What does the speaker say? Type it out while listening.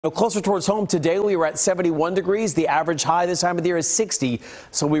Closer towards home today, we were at 71 degrees. The average high this time of the year is 60,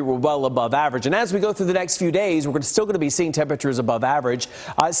 so we were well above average. And as we go through the next few days, we're still going to be seeing temperatures above average.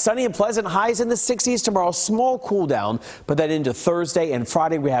 Sunny and pleasant, highs in the 60s tomorrow, small cool down. But then into Thursday and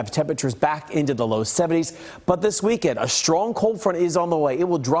Friday, we have temperatures back into the low 70s. But this weekend, a strong cold front is on the way. It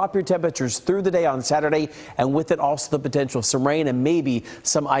will drop your temperatures through the day on Saturday, and with it also the potential of some rain and maybe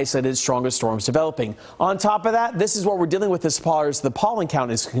some isolated stronger storms developing. On top of that, this is what we're dealing with as far as the pollen count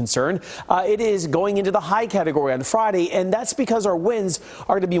is concerned. It is going into the high category on Friday, and that's because our winds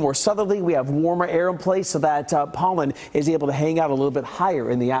are going to be more southerly. We have warmer air in place, so that pollen is able to hang out a little bit higher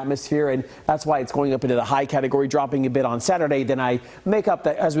in the atmosphere, and that's why it's going up into the high category, dropping a bit on Saturday. Then I make up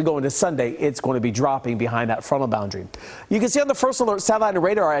that as we go into Sunday, it's going to be dropping behind that frontal boundary. You can see on the first alert satellite and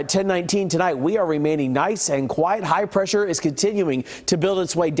radar at 10:19 tonight, we are remaining nice and quiet. High pressure is continuing to build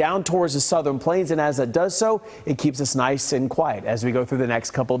its way down towards the southern plains, and as it does so, it keeps us nice and quiet as we go through the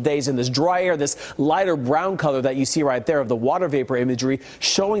next couple of days. In this dry air, this lighter brown color that you see right there of the water vapor imagery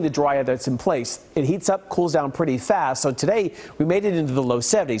showing the dry air that's in place. It heats up, cools down pretty fast. So today we made it into the low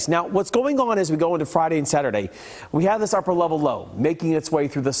 70s. Now what's going on as we go into Friday and Saturday, we have this upper level low making its way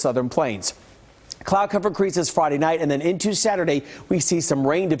through the southern plains. Cloud cover increases Friday night, and then into Saturday, we see some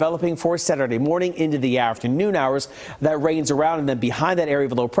rain developing for Saturday morning into the afternoon hours. That rains around, and then behind that area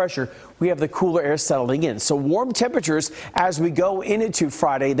of low pressure, we have the cooler air settling in. So warm temperatures as we go into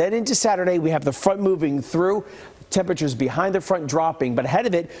Friday. Then into Saturday, we have the front moving through. Temperatures behind the front dropping, but ahead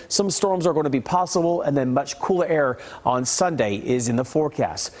of it, some storms are going to be possible, and then much cooler air on Sunday is in the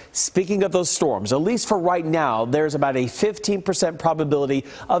forecast. Speaking of those storms, at least for right now, there's about a 15% probability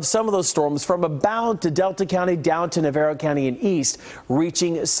of some of those storms from about to Delta County down to Navarro County and east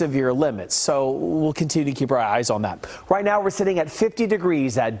reaching severe limits. So we'll continue to keep our eyes on that. Right now, we're sitting at 50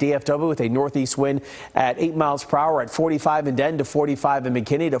 degrees at DFW with a northeast wind at 8 miles per hour, at 45 in Denton, to 45 in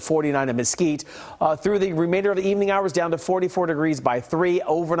McKinney, to 49 in Mesquite. Through the remainder of the evening hours, down to 44 degrees by 3.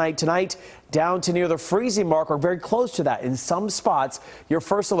 Overnight tonight, down to near the freezing mark or very close to that in some spots. Your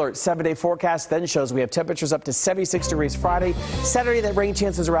first alert 7-day forecast then shows we have temperatures up to 76 degrees Friday. Saturday, that rain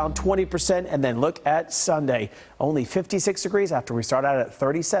chance is around 20%. And then look at Sunday, only 56 degrees after we start out at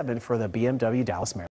 37 for the BMW Dallas Marathon.